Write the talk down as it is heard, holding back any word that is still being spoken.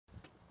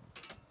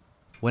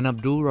When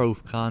Abdul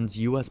Rauf Khan's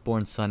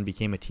US-born son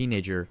became a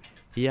teenager,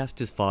 he asked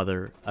his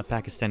father, a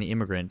Pakistani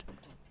immigrant,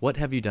 "What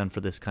have you done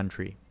for this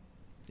country?"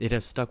 It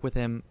has stuck with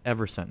him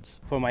ever since.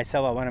 For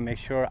myself, I want to make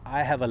sure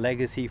I have a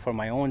legacy for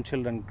my own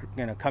children,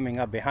 coming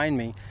up behind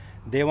me.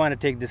 They want to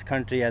take this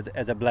country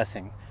as a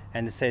blessing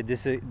and say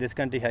this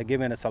country has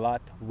given us a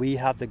lot. We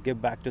have to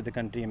give back to the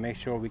country and make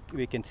sure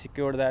we can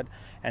secure that.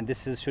 And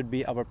should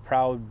be our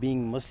proud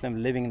being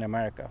Muslim living in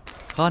America.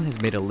 Khan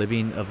has made a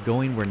living of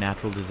going where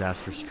natural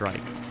disasters strike,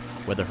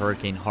 whether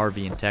Hurricane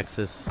Harvey in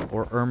Texas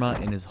or Irma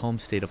in his home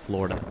state of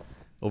Florida.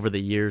 Over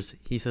the years,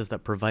 he says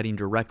that providing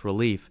direct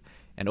relief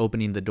and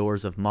opening the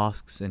doors of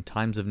mosques in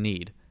times of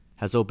need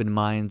has opened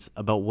minds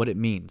about what it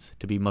means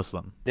to be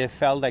Muslim. They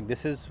felt like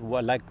this is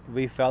what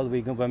we felt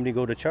when we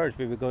go to church,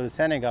 we would go to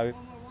synagogue.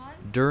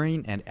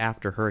 During and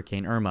after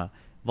Hurricane Irma,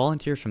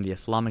 volunteers from the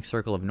Islamic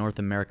Circle of North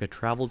America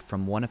traveled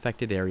from one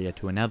affected area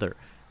to another,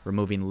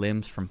 removing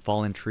limbs from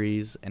fallen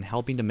trees and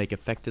helping to make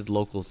affected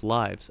locals'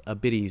 lives a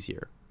bit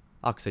easier.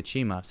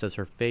 Icna-mas says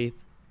her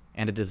faith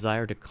and a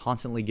desire to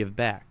constantly give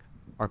back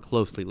are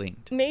closely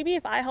linked. Maybe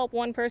if I help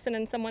one person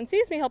and someone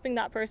sees me helping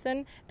that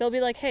person, they'll be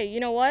like, hey, you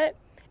know what?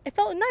 It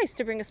felt nice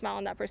to bring a smile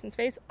on that person's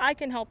face. I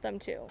can help them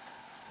too.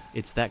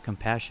 It's that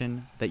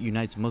compassion that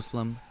unites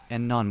Muslim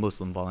and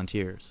non-Muslim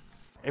volunteers.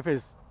 If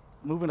it's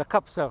moving a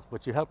cup self,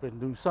 but you help it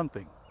do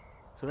something.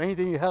 So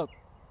anything you help,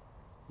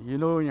 you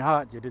know in your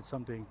heart you did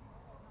something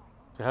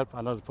to help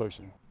another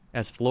person.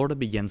 As Florida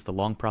begins the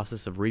long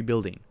process of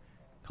rebuilding,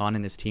 Khan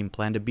and his team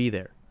plan to be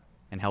there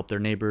and help their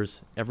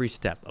neighbors every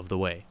step of the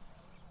way.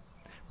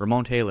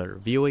 Ramon,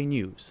 VOA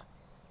News,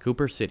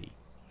 Cooper City,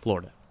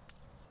 Florida.